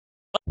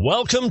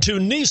Welcome to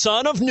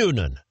Nissan of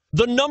Newnan,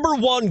 the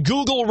 #1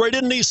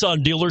 Google-rated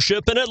Nissan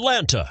dealership in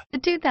Atlanta. The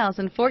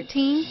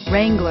 2014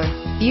 Wrangler.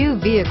 Few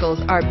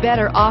vehicles are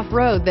better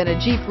off-road than a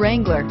Jeep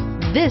Wrangler.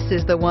 This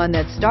is the one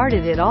that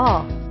started it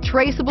all.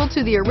 Traceable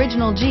to the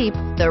original Jeep,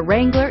 the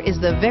Wrangler is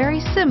the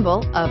very symbol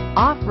of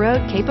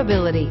off-road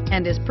capability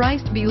and is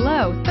priced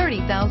below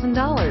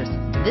 $30,000.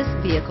 This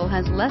vehicle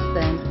has less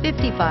than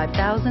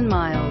 55,000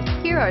 miles.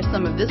 Here are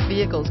some of this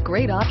vehicle's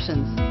great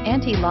options: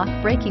 anti-lock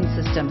braking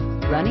system,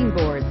 running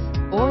boards,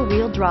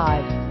 four-wheel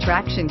drive,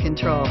 traction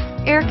control,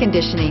 air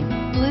conditioning,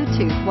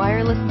 Bluetooth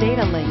wireless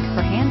data link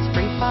for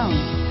hands-free phone,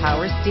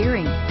 power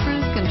steering,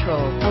 cruise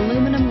control,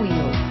 aluminum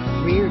wheels,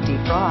 rear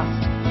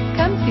defrost.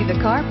 Come see the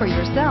car for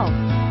yourself.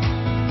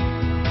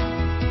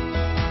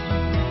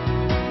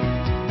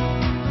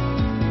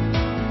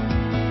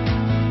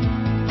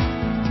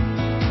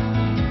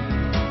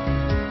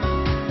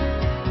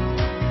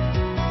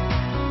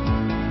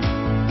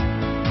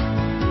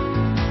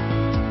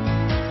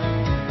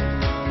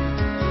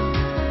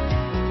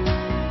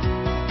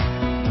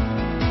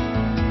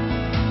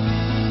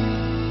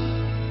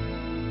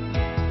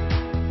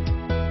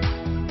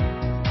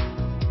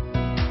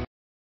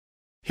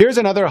 Here's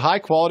another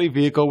high-quality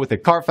vehicle with a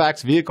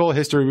Carfax Vehicle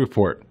History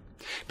Report.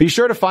 Be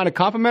sure to find a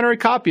complimentary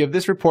copy of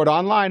this report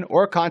online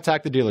or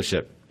contact the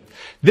dealership.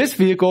 This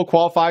vehicle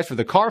qualifies for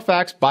the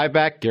Carfax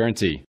Buyback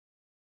Guarantee.